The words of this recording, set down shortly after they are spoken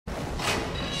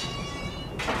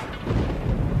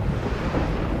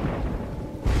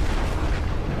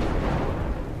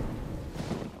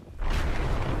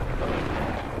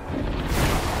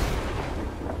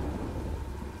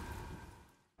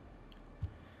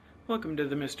Welcome to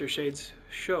the Mr. Shades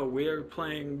show. We are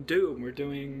playing Doom. We're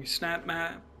doing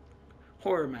Snapmap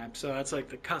horror maps. So that's like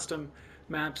the custom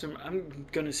maps, and I'm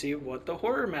gonna see what the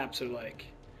horror maps are like.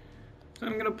 So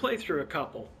I'm gonna play through a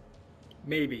couple.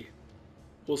 Maybe.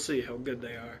 We'll see how good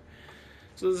they are.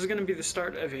 So this is gonna be the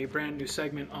start of a brand new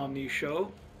segment on the show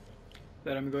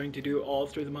that I'm going to do all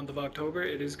through the month of October.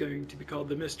 It is going to be called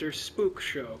the Mr. Spook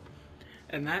Show.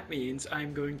 And that means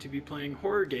I'm going to be playing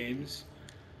horror games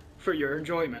for your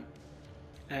enjoyment.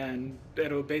 And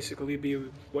it'll basically be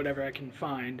whatever I can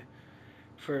find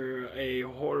for a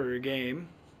horror game.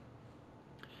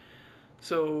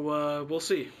 So we'll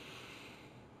see.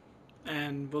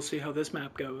 And we'll see how this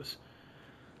map goes.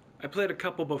 I played a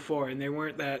couple before and they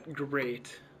weren't that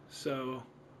great. So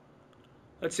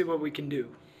let's see what we can do.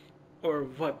 Or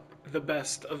what the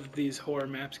best of these horror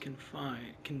maps can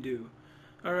do.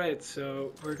 Alright,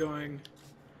 so we're going...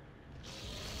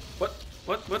 What?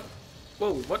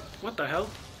 Whoa, what the hell?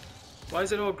 Why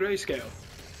is it all grayscale?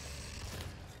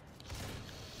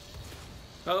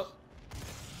 Oh.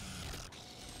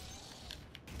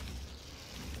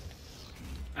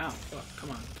 Ow, fuck,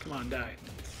 come on, die.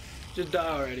 Just die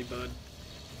already, bud.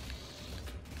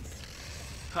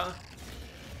 Huh?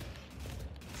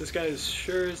 This guy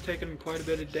sure is taking quite a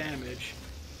bit of damage.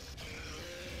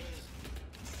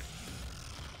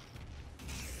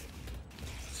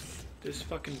 This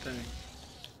fucking thing.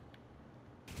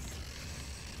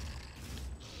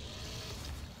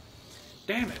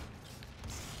 Damn it!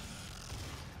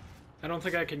 I don't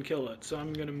think I can kill it, so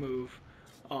I'm gonna move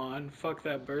on. Fuck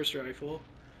that burst rifle.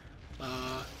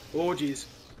 Oh jeez.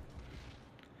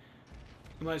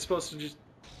 Am I supposed to just...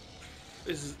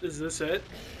 Is this it?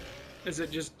 Is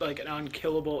it just like an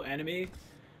unkillable enemy?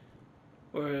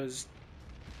 Or is...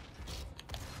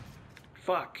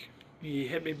 Fuck. He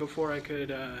hit me before I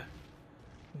could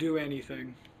do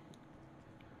anything.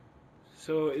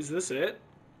 So is this it?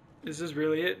 Is this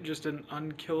really it? Just an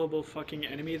unkillable fucking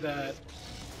enemy that...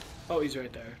 Oh, he's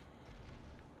right there.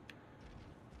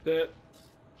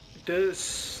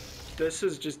 This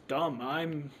is just dumb.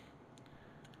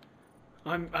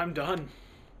 I'm done.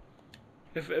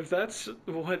 If that's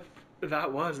what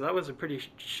that was a pretty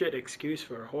shit excuse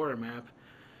for a horror map.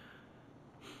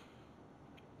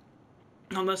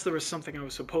 Unless there was something I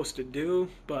was supposed to do,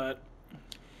 but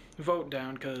vote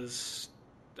down, because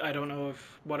I don't know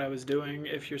if what I was doing,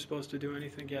 if you're supposed to do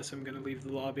anything. Yes, I'm gonna leave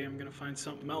the lobby. I'm gonna find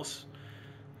something else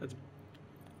that's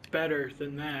better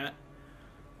than that.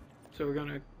 So we're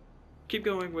gonna keep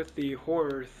going with the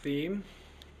horror theme.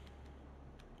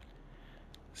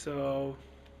 So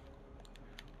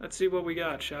let's see what we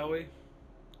got, shall we?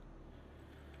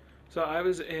 So I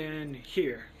was in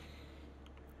here.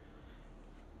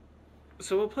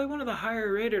 So we'll play one of the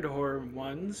higher rated horror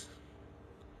ones.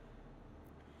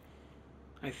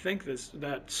 I think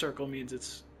that circle means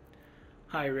it's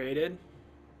high rated.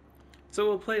 So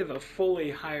we'll play the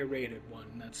fully high rated one.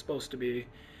 That's supposed to be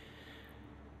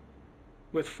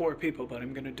with 4 people, but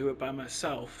I'm gonna do it by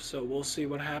myself. So we'll see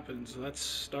what happens. Let's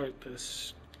start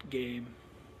this game.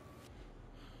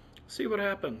 See what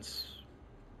happens.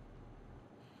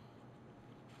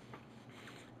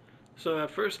 So that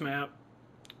first map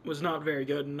was not very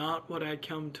good. Not what I'd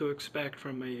come to expect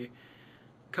from a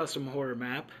custom horror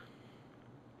map.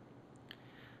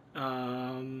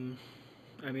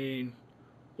 I mean,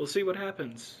 we'll see what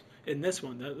happens in this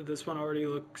one. This one already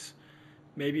looks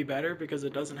maybe better because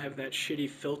it doesn't have that shitty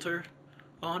filter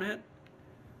on it.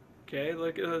 Okay,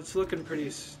 look, it's looking pretty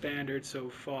standard so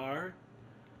far.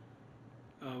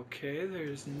 Okay,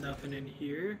 there's nothing in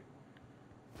here.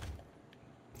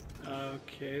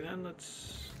 Okay, then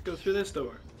let's go through this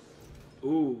door.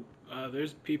 Ooh,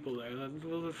 there's people there.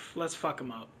 Let's fuck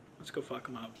them up. Let's go fuck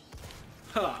them up.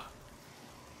 Ha!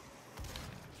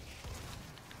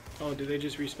 Oh, did they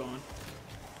just respawn?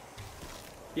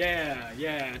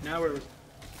 Yeah, now we're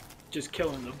just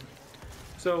killing them.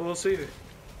 So we'll see.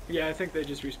 Yeah, I think they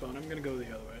just respawned. I'm gonna go the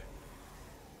other way.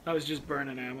 I was just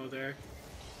burning ammo there.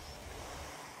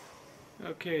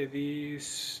 Okay, the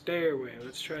stairway.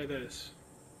 Let's try this.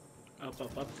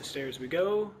 Up the stairs we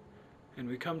go, and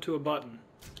we come to a button.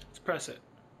 Let's press it.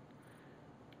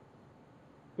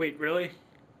 Wait, really?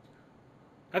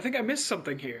 I think I missed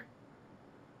something here.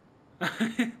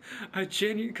 I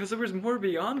genuinely, because there was more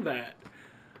beyond that.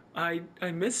 I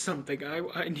missed something.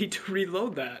 I need to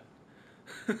reload that.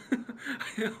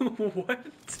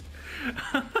 What?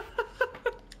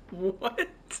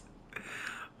 What?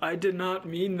 I did not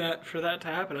mean that for that to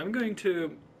happen. I'm going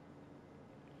to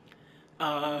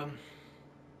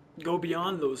go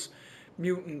beyond those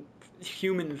mutant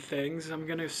human things. I'm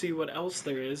gonna see what else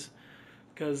there is,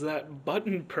 because that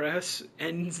button press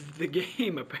ends the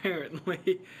game,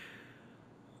 apparently.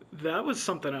 That was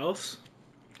something else.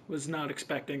 Was not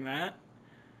expecting that.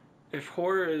 If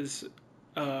horror is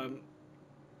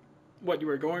what you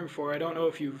were going for, I don't know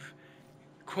if you've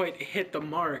quite hit the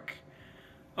mark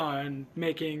on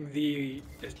making the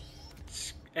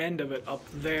end of it up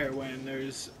there when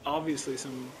there's obviously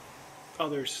some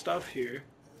other stuff here.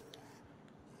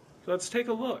 So let's take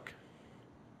a look.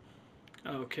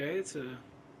 Okay, it's a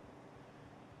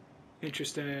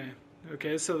interesting.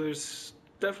 Okay, so there's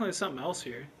definitely something else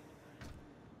here.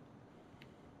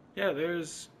 Yeah,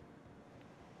 there's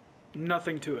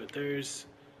nothing to it. There's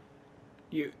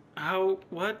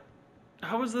what?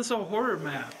 How is this a horror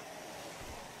map?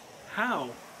 How?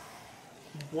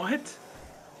 What?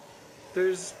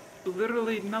 There's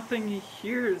literally nothing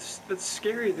here that's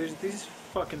scary. There's these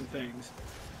fucking things.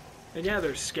 And yeah,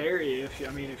 they're scary if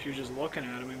you're just looking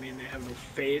at them. I mean, they have no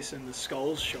face and the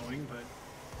skull's showing, but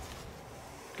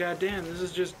god damn, this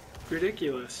is just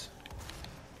ridiculous.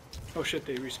 Oh shit,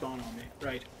 they respawn on me.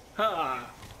 Right.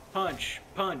 Ha! Punch!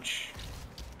 Punch!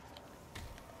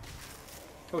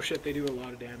 Oh shit, they do a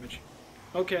lot of damage.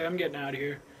 Okay, I'm getting out of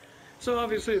here. So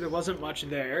obviously there wasn't much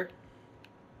there.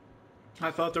 I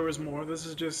thought there was more. This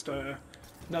is just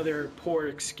another poor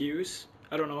excuse.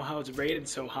 I don't know how it's rated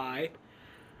so high.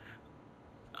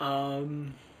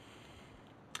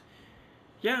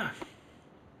 Yeah.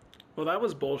 Well, that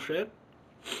was bullshit.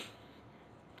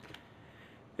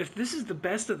 If this is the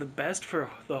best of the best for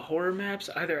the horror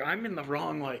maps, either I'm in the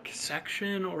wrong, like,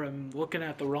 section, or I'm looking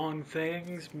at the wrong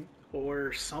things,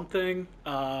 or something.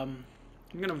 I'm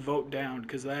gonna vote down,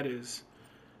 because that is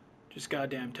just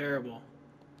goddamn terrible.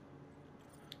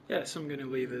 Yes, I'm gonna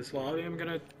leave this lobby.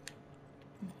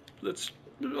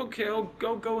 Okay, I'll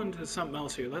go into something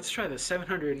else here. Let's try the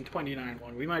 729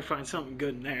 one. We might find something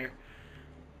good in there.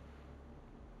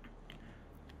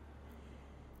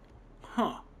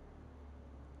 Huh.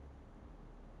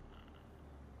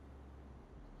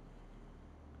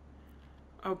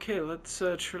 Okay, let's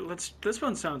this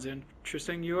one sounds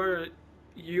interesting. You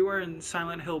are in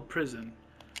Silent Hill prison.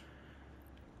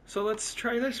 So let's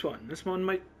try this one. This one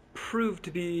might prove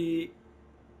to be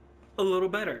a little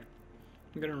better.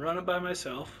 I'm gonna run it by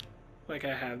myself, like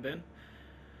I have been.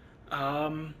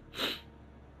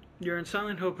 You're in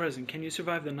Silent Hill prison. Can you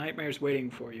survive the nightmares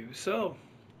waiting for you? So,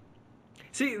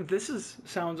 see,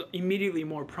 sounds immediately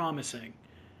more promising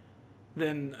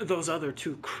than those other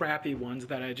two crappy ones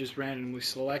that I just randomly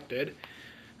selected.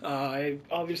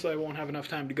 Obviously I won't have enough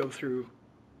time to go through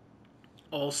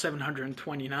all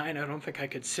 729. I don't think I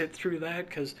could sit through that,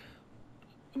 because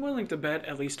I'm willing to bet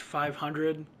at least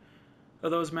 500 of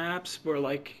those maps were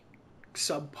like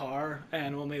subpar,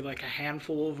 and only like a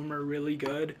handful of them are really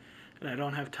good, and I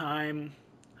don't have time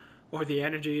or the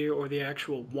energy or the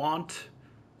actual want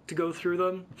to go through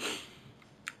them.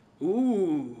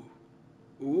 Ooh,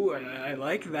 I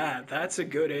like that. That's a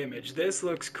good image. This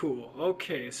looks cool.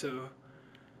 Okay, so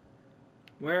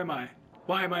where am I?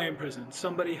 Why am I in prison?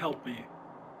 Somebody help me.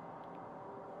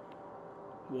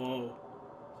 Whoa.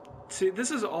 See,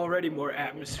 this is already more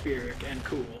atmospheric and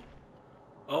cool.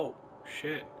 Oh,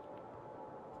 shit.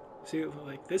 See,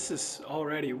 like, this is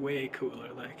already way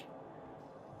cooler, like.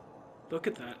 Look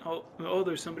at that. Oh,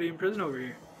 there's somebody in prison over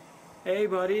here. Hey,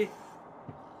 buddy.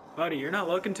 Buddy, you're not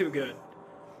looking too good.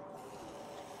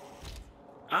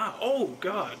 Ah, oh,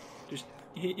 God. Just,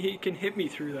 he can hit me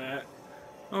through that.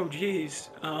 Oh, jeez.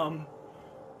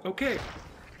 Okay.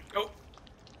 Oh.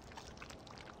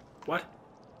 What?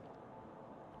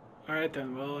 Alright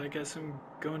then, well, I guess I'm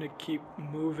going to keep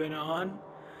moving on.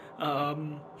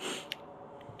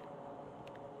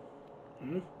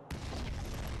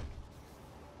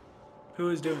 Who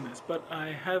is doing this? But I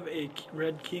have a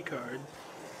red key card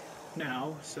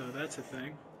now, so that's a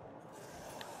thing.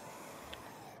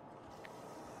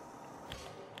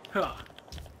 Huh.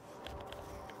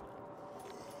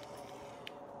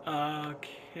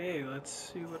 Okay, let's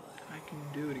see what I can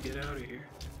do to get out of here.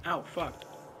 Ow, fuck.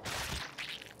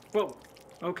 Whoa.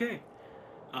 Okay.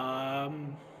 Alright,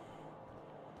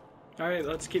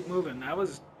 let's keep moving.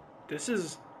 This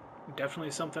is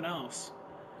definitely something else.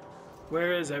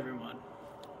 Where is everyone?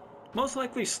 Most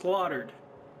likely slaughtered.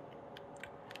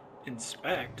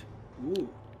 Inspect? Ooh.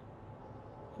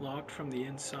 Locked from the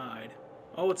inside.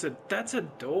 Oh, that's a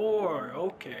door.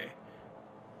 Okay.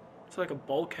 It's like a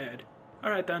bulkhead.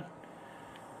 Alright then.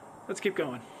 Let's keep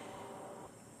going.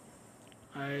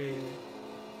 I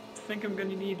think I'm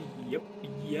gonna need,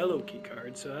 yellow key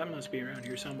card, so that must be around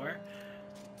here somewhere.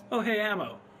 Oh, hey,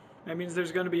 ammo. That means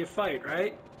there's gonna be a fight,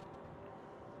 right?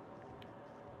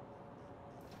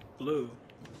 Blue.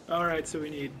 Alright, so we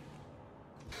need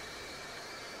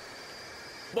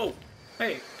Whoa!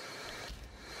 Hey!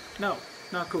 No,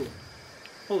 not cool.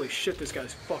 Holy shit, this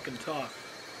guy's fucking tough.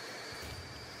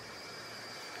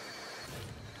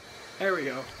 There we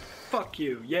go. Fuck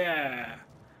you, yeah!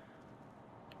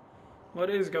 What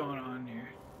is going on here?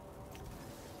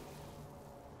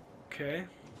 Okay,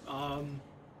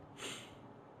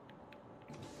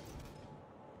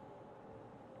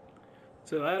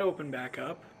 so that opened back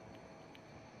up.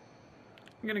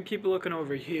 I'm gonna keep looking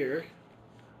over here.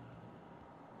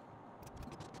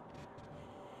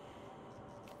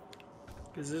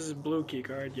 Because this is blue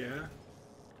keycard, yeah.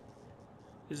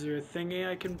 Is there a thingy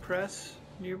I can press?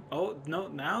 Oh, no,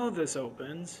 now this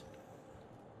opens.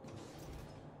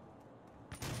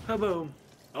 Haboom.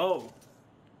 Oh.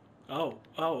 Oh,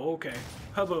 okay.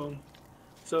 Haboom.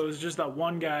 So it was just that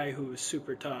one guy who was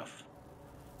super tough.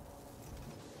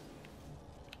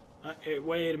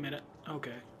 Wait a minute.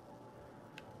 Okay.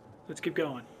 Let's keep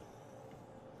going.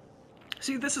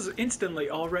 See, this is instantly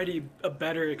already a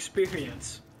better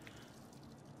experience.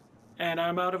 And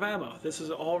I'm out of ammo. This is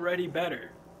already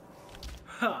better.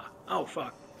 Ha! Oh,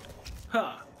 fuck.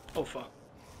 Ha! Oh, fuck.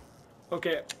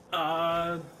 Okay,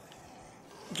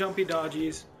 jumpy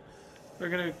dodgies. We're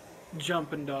gonna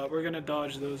jump and dodge. We're gonna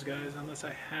dodge those guys unless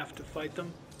I have to fight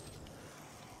them.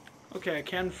 Okay, I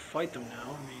can fight them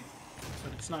now, I mean,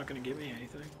 but it's not gonna give me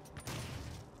anything.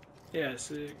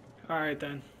 Yes, alright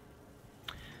then.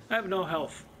 I have no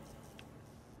health.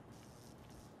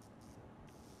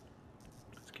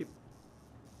 Let's keep...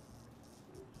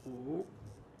 Ooh.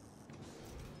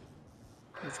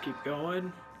 Let's keep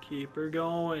going. Keep her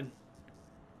going.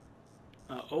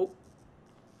 Oh.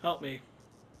 Help me.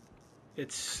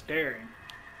 It's staring.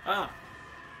 Ah.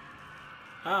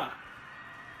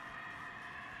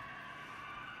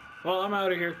 Well, I'm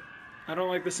out of here. I don't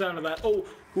like the sound of that. Oh.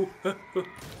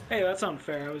 Hey, that's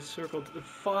unfair. I was circled.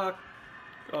 Fuck.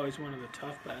 Oh, he's one of the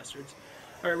tough bastards.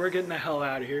 Alright, we're getting the hell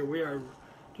out of here. We are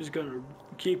just gonna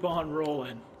keep on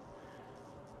rolling.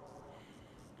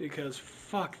 Because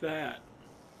fuck that.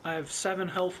 I have 7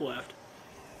 health left.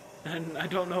 And I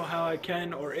don't know how I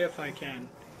can or if I can.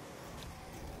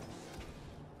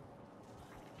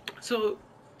 So,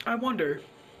 I wonder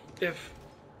if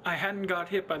I hadn't got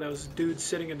hit by those dudes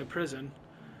sitting in the prison,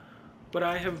 would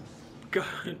I have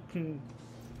gotten,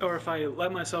 or if I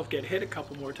let myself get hit a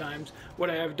couple more times,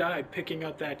 would I have died picking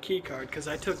up that key card because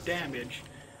I took damage?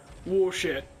 Whoa,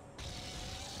 shit.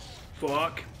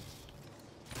 Fuck.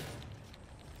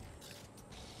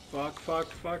 Fuck!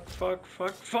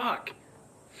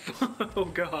 Oh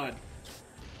god.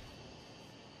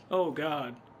 Oh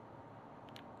god.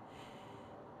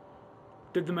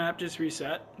 Did the map just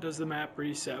reset? Does the map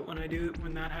reset when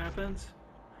that happens?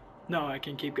 No, I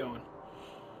can keep going.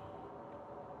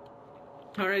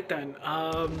 Alright then,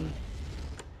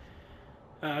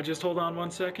 just hold on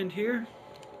 1 second here.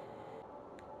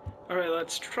 Alright,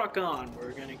 let's truck on.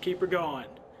 We're gonna keep her going.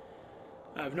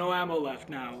 I have no ammo left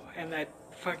now, and that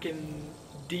fucking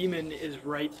demon is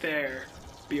right there,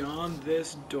 beyond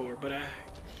this door, but I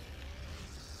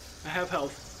have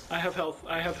health. I have health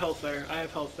there.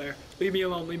 Leave me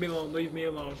alone.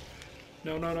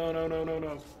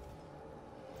 No.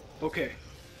 Okay.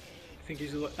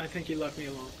 I think he left me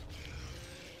alone.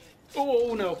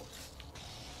 Oh no.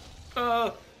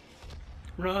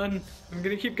 Run. I'm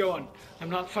gonna keep going. I'm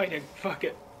not fighting. Fuck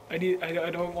it. I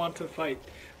don't want to fight.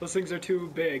 Those things are too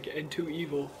big and too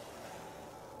evil.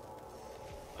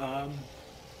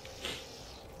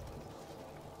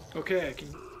 Okay, I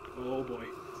can... Oh boy.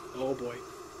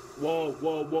 Whoa.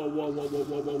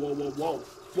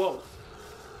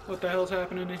 What the hell's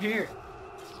happening in here?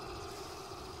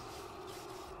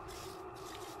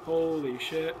 Holy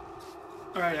shit.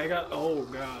 Alright, I got... Oh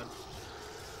god.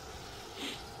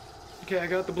 Okay, I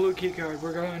got the blue key card.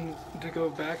 We're going to go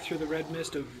back through the red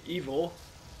mist of evil.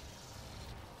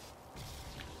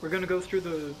 We're gonna go through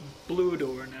the blue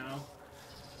door now.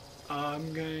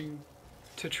 I'm going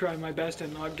to try my best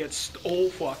and not get oh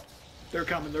fuck. They're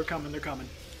coming.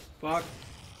 Fuck.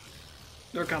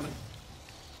 They're coming.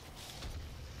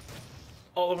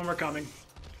 All of them are coming.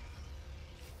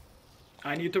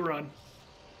 I need to run.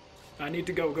 I need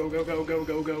to go.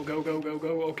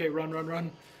 Okay,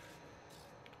 run.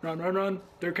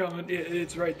 They're coming.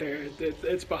 It's right there.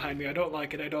 It's behind me. I don't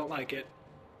like it.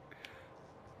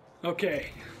 Okay.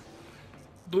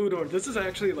 Blue door. This is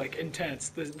actually like intense.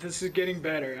 This is getting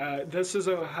better. This is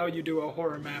how you do a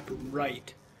horror map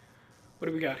right. What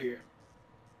do we got here?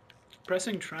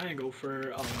 Pressing triangle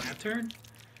for a lantern?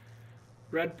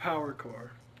 Red power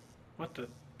core. What the?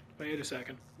 Wait a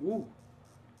second. Ooh.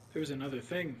 There's another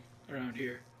thing around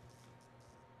here.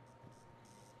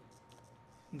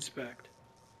 Inspect.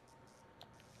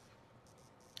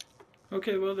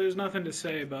 Okay, well, there's nothing to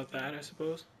say about that, I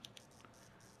suppose.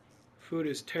 Food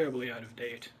is terribly out of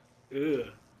date. Ugh.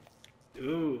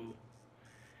 Ooh.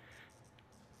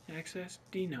 Access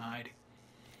denied.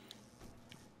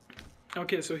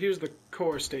 Okay, so here's the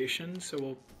core station, so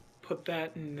we'll put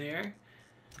that in there.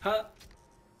 Huh.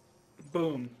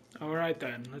 Boom. Alright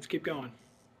then, let's keep going.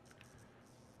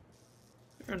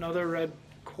 Another red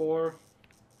core.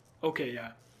 Okay,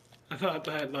 yeah. I thought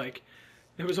that, like,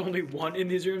 there was only one in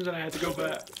these rooms and I had to go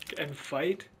back and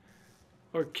fight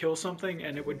or kill something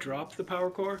and it would drop the power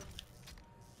core.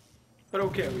 But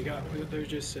okay, they're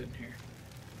just sitting here.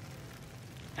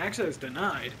 Access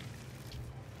denied?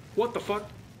 What the fuck?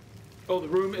 Oh, the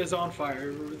room is on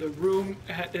fire. The room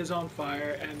is on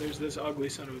fire and there's this ugly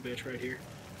son of a bitch right here.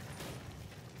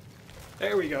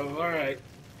 There we go, alright.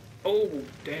 Oh,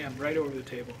 damn, right over the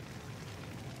table.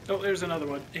 Oh, there's another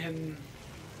one.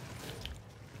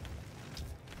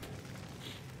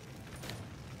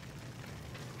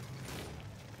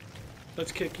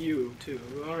 Let's kick you, too.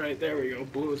 Alright, there we go.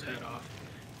 Blew his head off.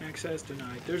 Access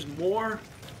denied. There's more?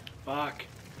 Fuck.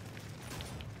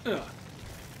 Ugh.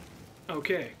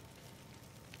 Okay.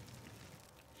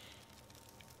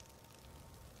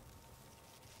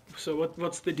 So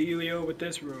what's the dealio with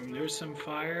this room? There's some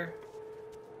fire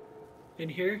in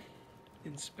here.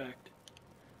 Inspect.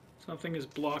 Something is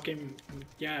blocking.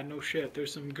 Yeah, no shit.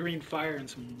 There's some green fire and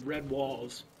some red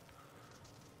walls.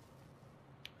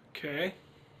 Okay.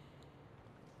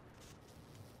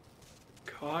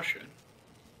 Caution.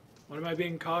 What am I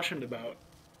being cautioned about?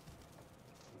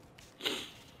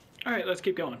 Alright, let's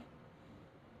keep going.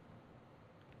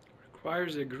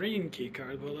 Requires a green key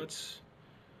card. Well, let's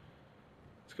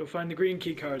go find the green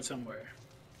key card somewhere.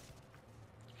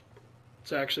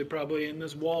 It's actually probably in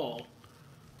this wall.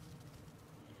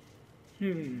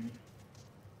 Can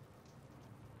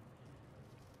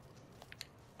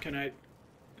I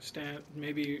stand?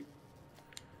 Maybe.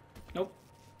 Nope.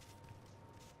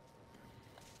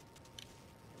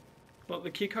 Well, the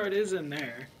key card is in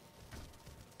there.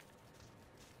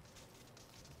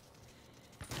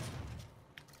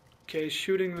 Okay,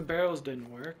 shooting the barrels didn't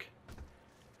work.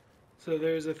 So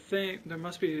there's a thing, there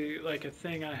must be like a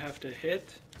thing I have to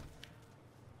hit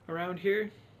around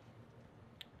here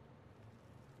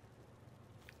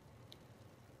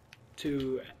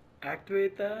to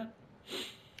activate that.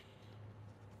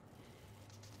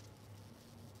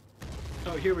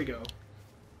 Oh, here we go.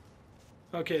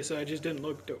 Okay, so I just didn't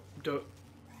look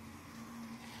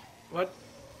What?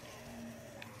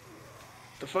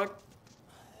 The fuck?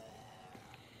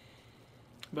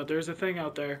 But there's a thing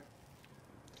out there.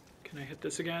 Can I hit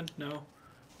this again? No.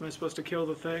 Am I supposed to kill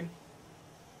the thing?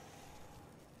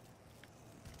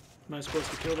 Am I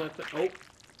supposed to kill that thing?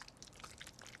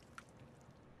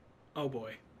 Oh. Oh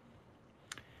boy.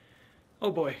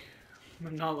 Oh boy.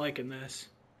 I'm not liking this.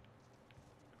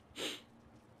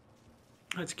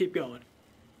 Let's keep going.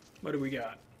 What do we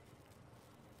got?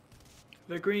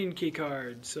 The green key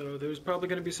card. So there's probably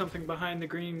going to be something behind the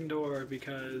green door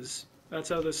because that's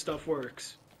how this stuff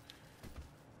works.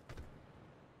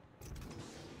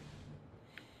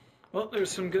 Well,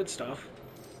 there's some good stuff.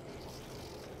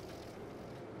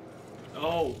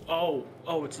 Oh,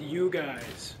 it's you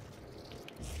guys.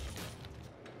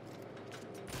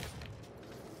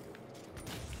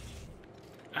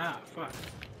 Ah, fuck.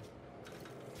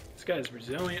 This guy's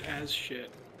resilient as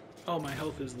shit. Oh, my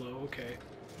health is low, okay.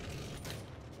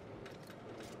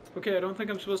 Okay, I don't think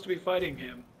I'm supposed to be fighting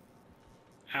him.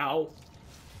 Ow.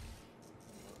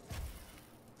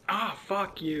 Ah,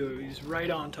 fuck you. He's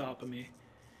right on top of me.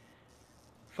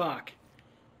 Fuck.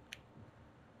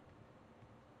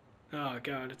 Oh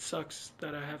god, it sucks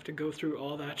that I have to go through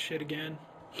all that shit again.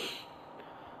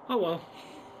 Oh well.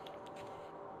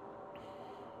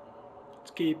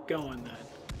 Let's keep going then.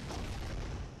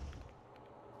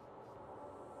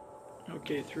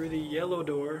 Okay, through the yellow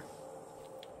door.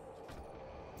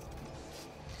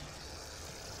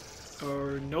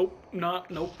 Or nope, not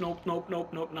nope,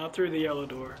 not through the yellow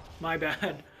door. My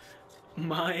bad.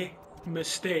 My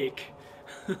mistake.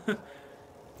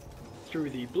 Through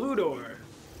the blue door.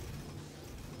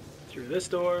 Through this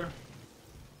door.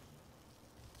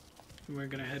 And we're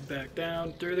gonna head back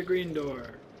down through the green door.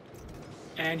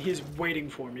 And he's waiting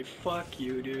for me. Fuck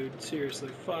you, dude. Seriously,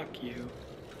 fuck you.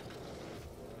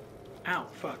 Ow,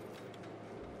 fuck.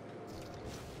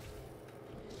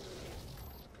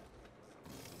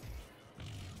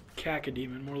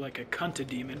 Cacodemon, more like a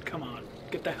cuntademon. Come on,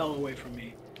 get the hell away from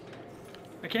me.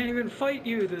 I can't even fight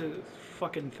you, the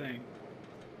fucking thing.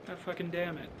 God fucking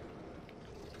damn it.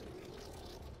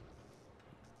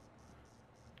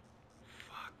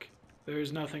 Fuck.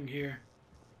 There's nothing here.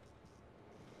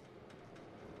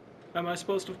 Am I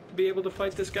supposed to be able to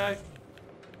fight this guy?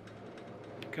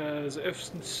 Because if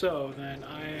so, then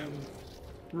I am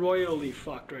royally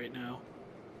fucked right now.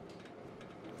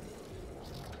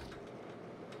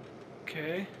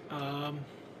 Okay,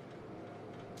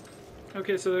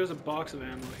 okay, so there's a box of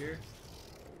ammo here.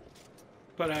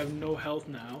 But I have no health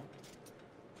now.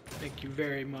 Thank you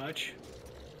very much.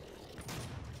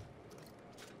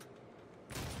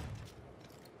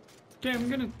 Okay, I'm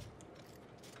gonna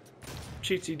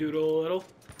cheatsy doodle a little.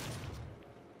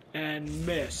 And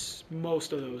miss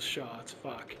most of those shots.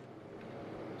 Fuck.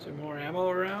 Is there more ammo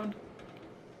around?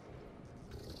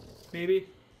 Maybe?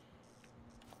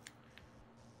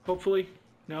 Hopefully?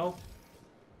 No?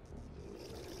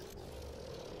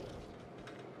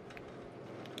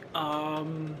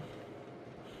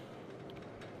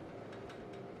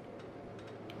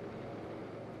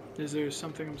 Is there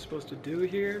something I'm supposed to do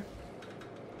here?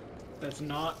 That's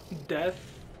not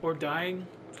death or dying?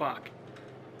 Fuck.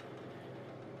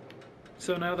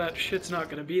 So now that shit's not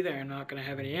gonna be there, I'm not gonna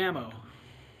have any ammo.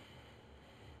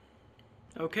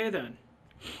 Okay then.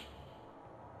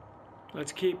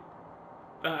 Let's keep...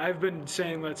 I've been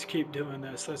saying let's keep doing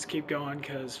this. Let's keep going,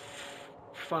 because...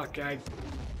 fuck, I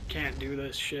can't do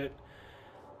this shit.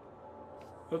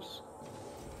 Oops.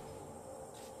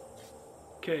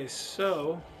 Okay,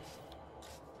 so...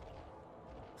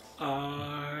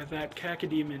 that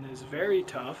cacodemon is very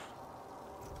tough.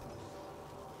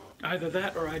 Either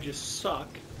that or I just suck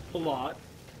a lot.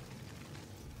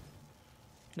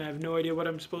 And I have no idea what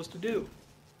I'm supposed to do.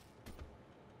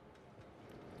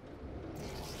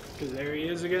 Because there he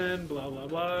is again, blah blah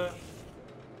blah.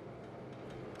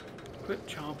 Quit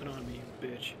chomping on me,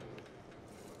 bitch.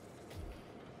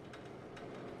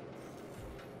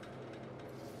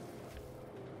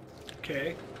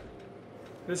 Okay.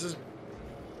 Is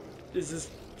this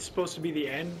supposed to be the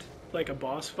end? Like a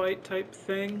boss fight type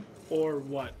thing? Or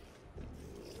what?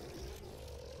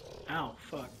 Ow,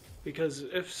 fuck. Because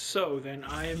if so, then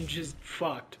I am just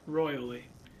fucked royally.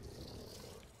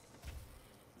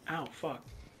 Ow, fuck.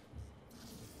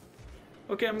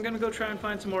 Okay, I'm gonna go try and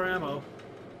find some more ammo.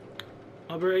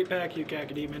 I'll be right back, you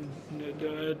cacodemon.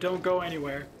 Don't go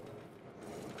anywhere.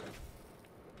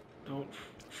 Don't.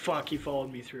 Fuck, he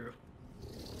followed me through.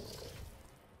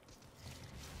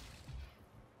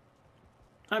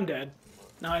 I'm dead.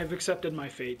 Now I've accepted my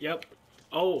fate. Yep.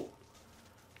 Oh.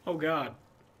 Oh god.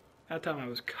 That time I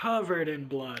was covered in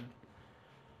blood.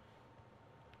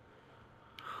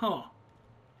 Huh.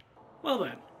 Well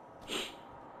then.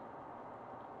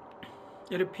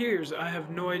 It appears I have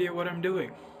no idea what I'm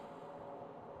doing.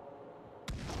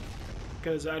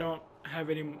 Because I don't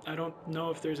know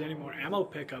if there's any more ammo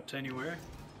pickups anywhere.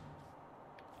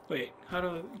 Wait,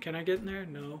 can I get in there?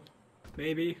 No.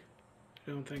 Maybe.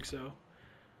 I don't think so.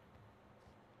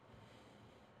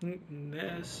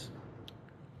 This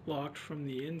locked from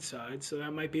the inside, so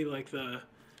that might be like the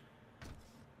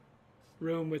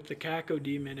room with the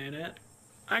cacodemon in it.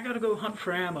 I gotta go hunt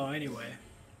for ammo anyway,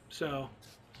 so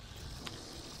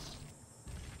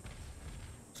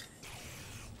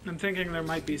I'm thinking there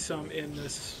might be some in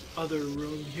this other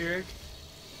room here,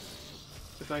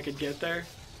 if I could get there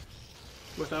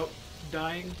without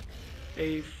dying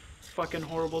a fucking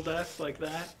horrible death like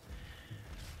that.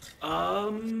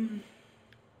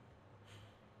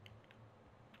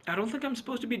 I don't think I'm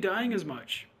supposed to be dying as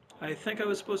much. I think I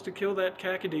was supposed to kill that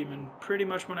cacodemon pretty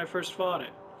much when I first fought it.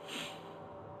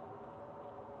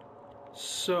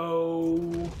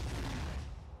 So...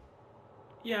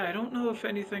 yeah, I don't know if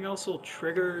anything else will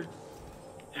trigger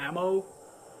ammo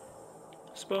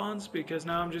spawns, because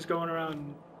now I'm just going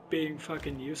around being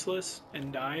fucking useless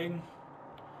and dying.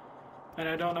 And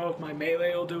I don't know if my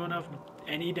melee will do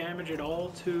any damage at all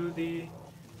to the...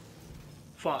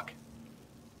 fuck.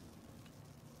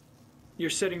 You're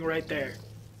sitting right there.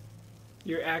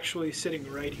 You're actually sitting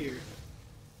right here.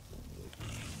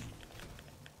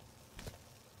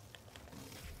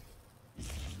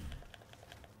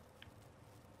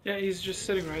 Yeah, he's just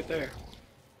sitting right there.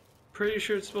 Pretty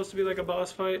sure it's supposed to be like a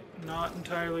boss fight. Not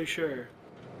entirely sure.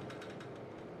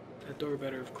 That door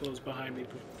better have closed behind me,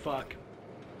 but fuck.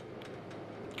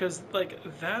 Because, like,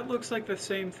 that looks like the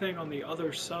same thing on the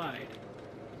other side.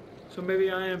 So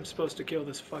maybe I am supposed to kill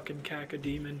this fucking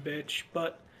cacodemon bitch,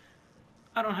 but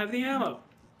I don't have the ammo.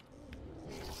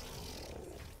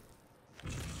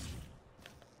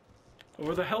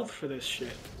 Or the health for this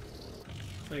shit.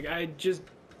 Like, I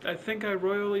think I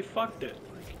royally fucked it.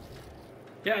 Like,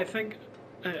 yeah, I think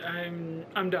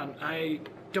I'm done. I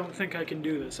don't think I can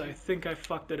do this. I think I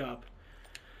fucked it up.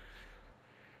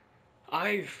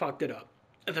 I fucked it up.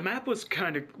 The map was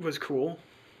cool.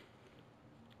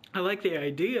 I like the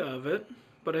idea of it,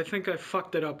 but I think I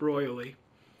fucked it up royally.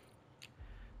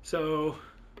 So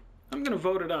I'm gonna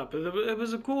vote it up. It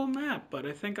was a cool map, but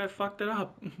I think I fucked it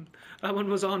up. That one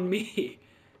was on me.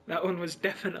 That one was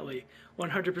definitely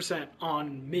 100%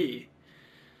 on me.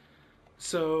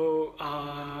 So,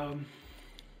 I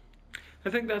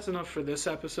think that's enough for this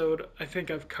episode. I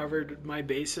think I've covered my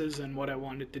bases and what I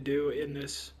wanted to do in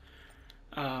this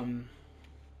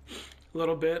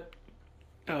little bit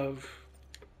of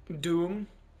Doom,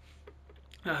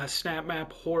 snap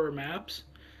map horror maps,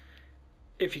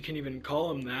 if you can even call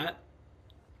them that.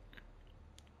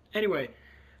 Anyway,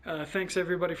 thanks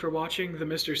everybody for watching The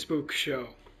Mr. Spook Show.